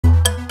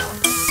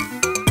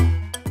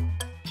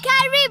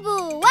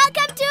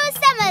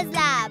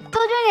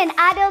and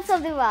adults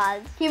of the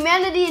world,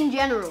 humanity in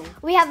general,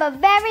 we have a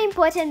very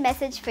important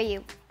message for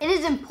you. It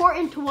is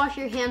important to wash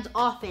your hands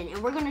often, and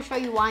we're going to show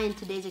you why in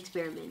today's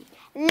experiment.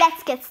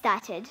 Let's get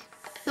started.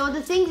 So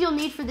the things you'll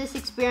need for this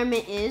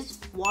experiment is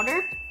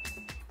water,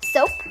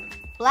 Soap,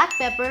 black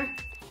pepper,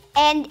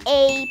 and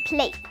a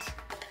plate.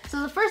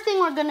 So the first thing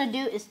we're going to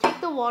do is take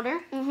the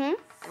water, Mm-hmm.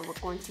 and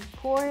we're going to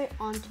pour it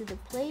onto the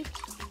plate,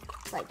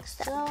 like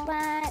so.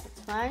 That's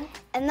fine.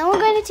 And then we're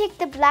going to take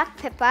the black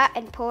pepper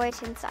and pour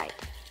it inside.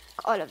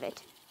 All of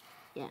it.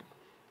 Yeah.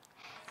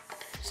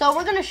 So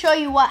we're going to show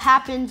you what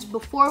happens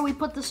before we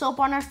put the soap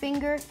on our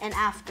finger and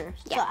after.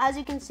 Yeah. So as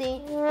you can see,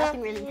 nothing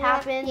really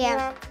happens.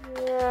 Yeah.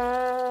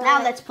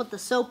 Now let's put the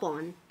soap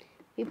on.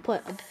 We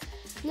put a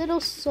little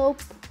soap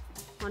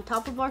on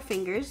top of our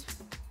fingers.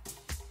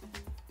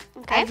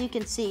 Okay. As you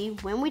can see,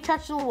 when we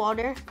touch the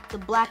water, the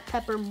black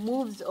pepper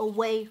moves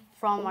away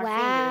from our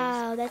fingers.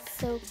 Wow, that's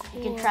so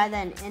cool. You can try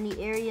that in any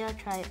area.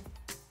 Try it.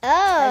 Oh,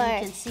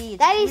 As you can see, it's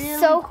that is really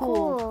so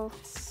cool. cool.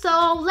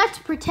 So let's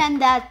pretend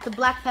that the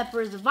black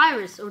pepper is a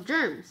virus or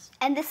germs.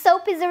 And the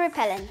soap is a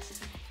repellent.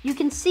 You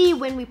can see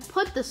when we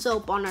put the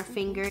soap on our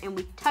finger and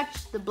we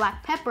touch the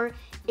black pepper,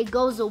 it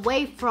goes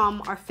away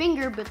from our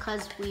finger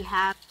because we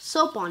have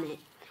soap on it.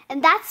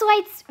 And that's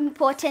why it's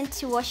important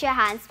to wash your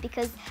hands,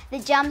 because the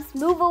germs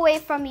move away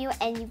from you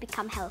and you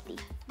become healthy.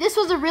 This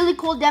was a really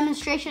cool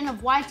demonstration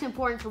of why it's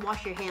important to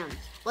wash your hands.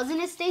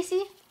 Wasn't it,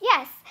 Stacy?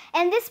 Yes,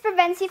 and this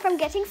prevents you from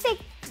getting sick.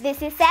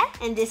 This is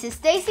Seth. And this is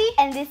Stacy.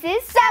 And this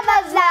is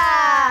Sema's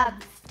Lab.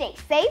 Stay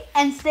safe.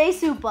 And stay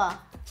super.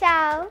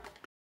 Ciao.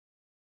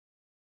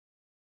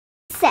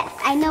 Seth,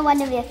 I know one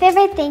of your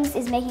favorite things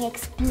is making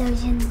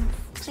explosions.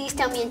 Please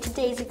tell me in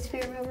today's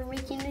experiment we're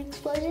making an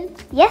explosion?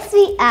 Yes,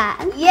 we are.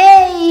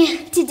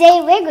 Yay! Today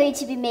we're going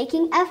to be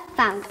making a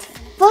fountain.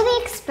 For the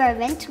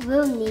experiment,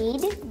 we'll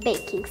need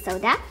baking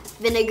soda,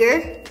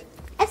 Vinegar,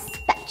 a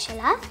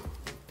spatula,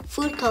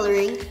 food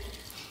coloring,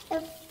 a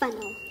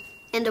funnel.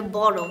 and a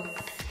bottle.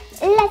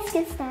 Let's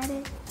get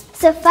started.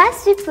 So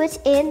first we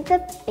put in the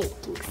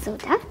baking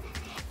soda.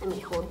 Let me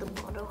hold the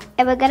bottle.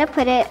 And we're gonna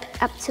put it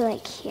up to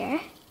like here.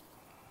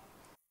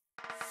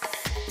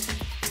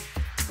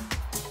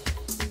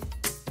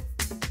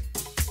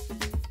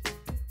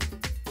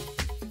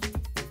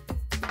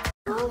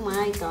 Oh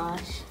my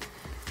gosh.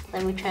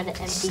 Let me try to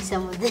empty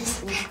some of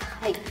this.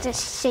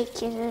 Just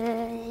shake it.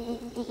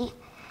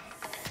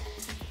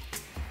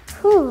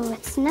 Ooh,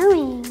 it's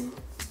snowing.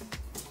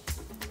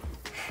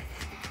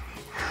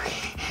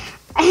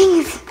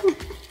 I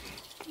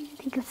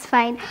think it's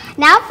fine.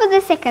 Now for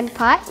the second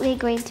part, we're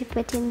going to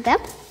put in the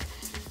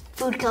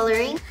Food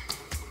coloring.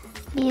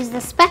 use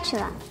the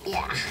spatula.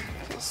 Yeah.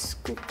 Just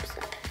scoop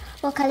some.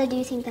 What color do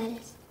you think that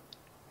is?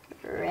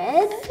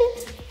 Red?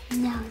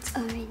 No, it's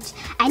orange.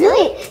 I know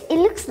it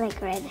looks like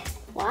red.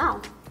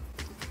 Wow.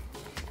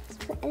 Just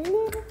put a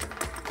little.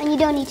 And you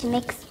don't need to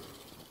mix.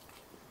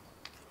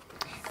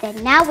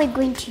 Then now we're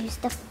going to use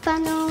the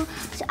funnel.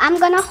 So I'm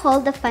gonna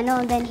hold the funnel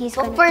and then he's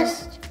But gonna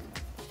first,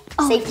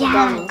 safety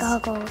goggles.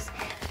 goggles.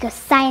 Because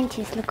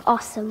scientists look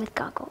awesome with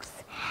goggles.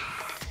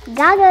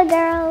 Goggle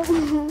girl.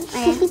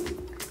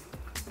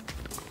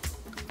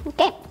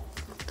 Okay.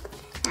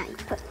 Now you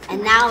put.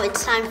 And now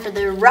it's time for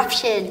the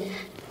eruption.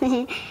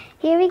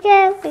 Here we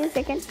go. Wait a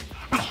second.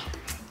 Okay,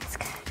 let's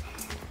go.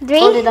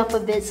 Hold it 3, up a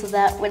bit so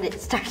that when it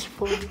starts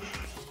falling.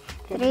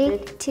 3,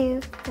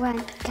 2, 1,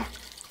 go.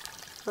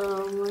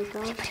 Oh my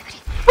god.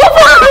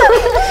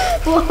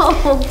 Whoa!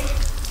 Whoa.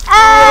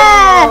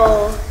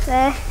 Ah!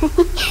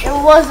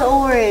 It was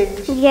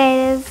orange. Yeah,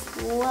 it is.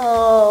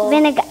 Whoa.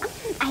 Vinegar.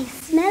 I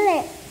smell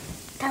it.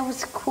 That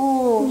was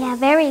cool. Yeah,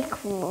 very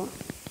cool.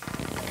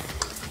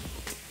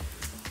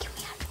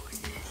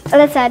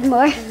 Let's add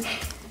more.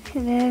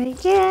 There we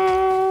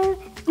go.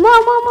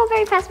 More,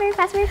 very fast, very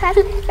fast, very fast,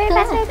 very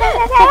fast, very fast.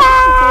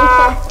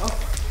 Ah!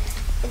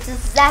 It's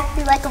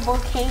exactly like a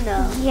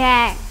volcano.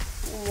 Yeah.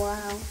 Wow.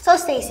 So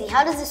Stacy,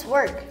 how does this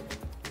work?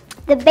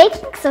 The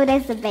baking soda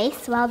is the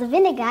base, while the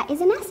vinegar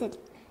is an acid.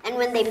 And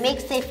when they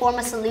mix, they form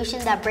a solution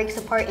that breaks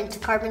apart into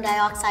carbon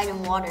dioxide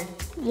and water.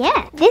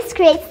 Yeah. This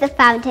creates the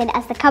fountain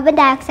as the carbon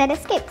dioxide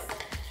escapes.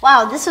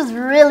 Wow, this was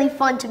really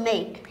fun to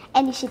make.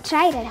 And you should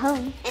try it at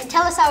home. And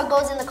tell us how it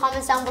goes in the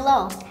comments down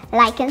below.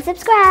 Like and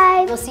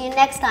subscribe. We'll see you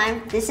next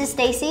time. This is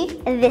Stacy.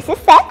 This is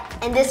Seth.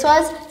 And this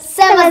was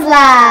Sema's Sema's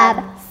Lab.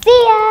 Lab.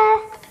 See ya.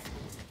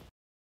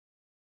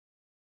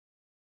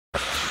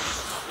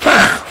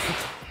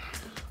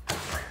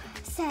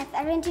 Seth,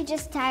 aren't you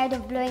just tired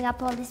of blowing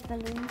up all these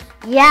balloons?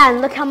 Yeah,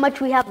 and look how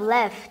much we have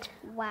left.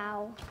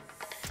 Wow.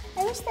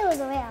 I wish there was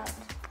a way out.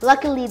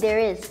 Luckily, there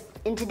is.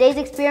 In today's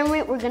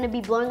experiment, we're going to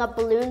be blowing up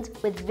balloons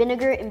with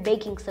vinegar and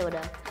baking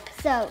soda.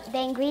 So, the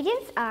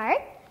ingredients are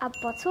a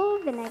bottle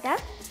of vinegar,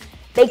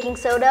 Baking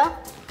soda,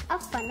 a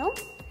funnel.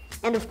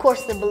 and of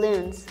course the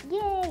balloons.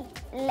 Yay!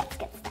 Let's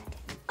get started.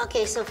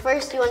 Okay, so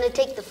first you want to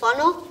take the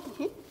funnel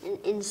and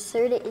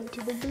insert it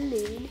into the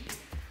balloon.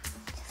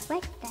 Just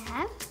like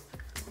that.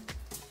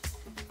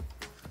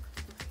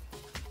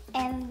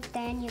 And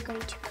then you're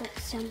going to put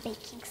some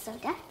baking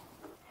soda.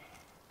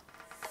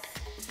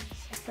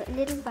 So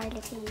little by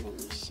little and then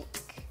you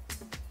shake.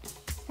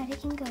 So that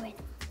it can go in.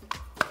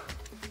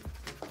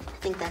 I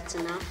think that's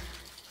enough.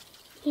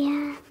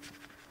 Yeah.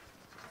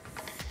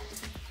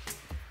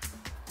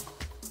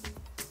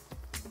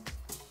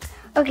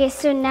 Okay,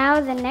 so now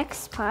the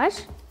next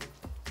part.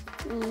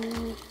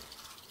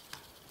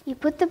 You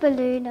put the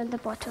balloon on the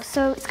bottle.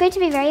 So it's going to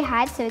be very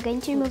hard, so we're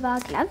going to remove our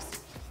gloves.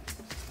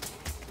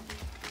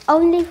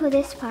 Only for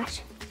this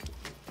part.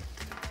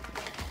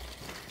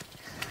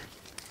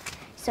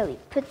 So we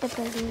put the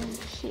balloon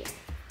here.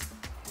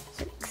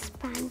 So we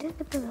expanded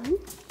the balloon.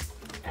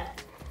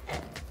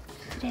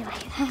 Put it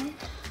like that.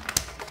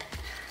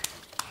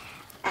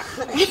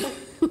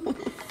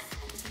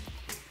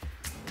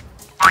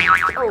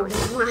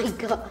 Oh my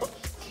god.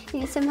 You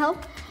need some help?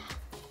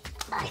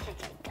 I think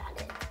I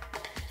got it.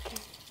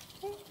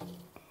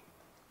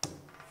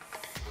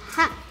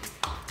 Ha!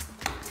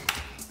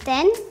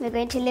 Then we're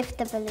going to lift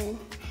the balloon.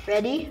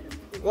 Ready?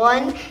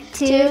 1,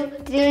 2,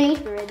 3.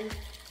 Ready?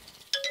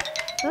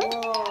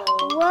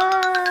 Whoa!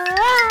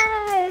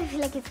 I feel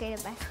like it's going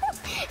to bust.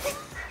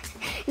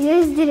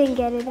 You just didn't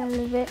get it all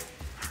of it.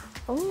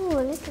 Oh,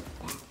 look at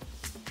that.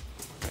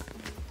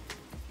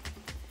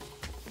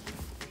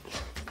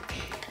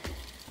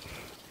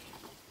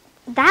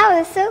 That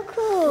was so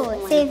cool.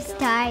 Oh Saves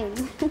time.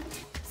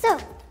 So,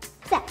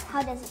 Seth,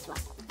 how does this work?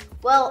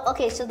 Well,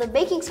 okay, so the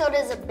baking soda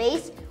is a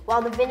base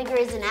while the vinegar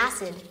is an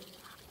acid.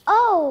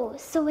 Oh,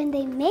 so when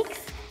they mix,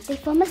 they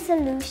form a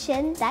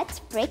solution that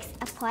breaks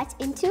apart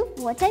into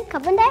water and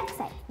carbon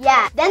dioxide.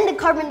 Yeah, then the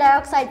carbon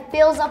dioxide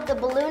fills up the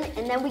balloon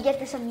and then we get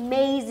this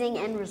amazing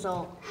end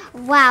result.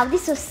 Wow,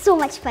 this was so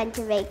much fun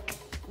to make.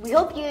 We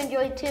hope you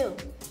enjoyed too.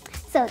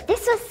 So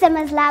this was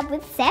Sema's Lab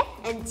with Seth.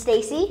 And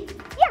Stacy,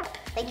 Yeah.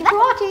 thank you for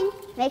watching.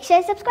 Make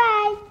sure to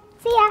subscribe.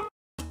 See ya.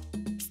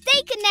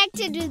 Stay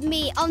connected with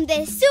me on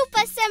the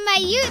Super Sema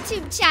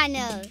YouTube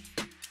channel.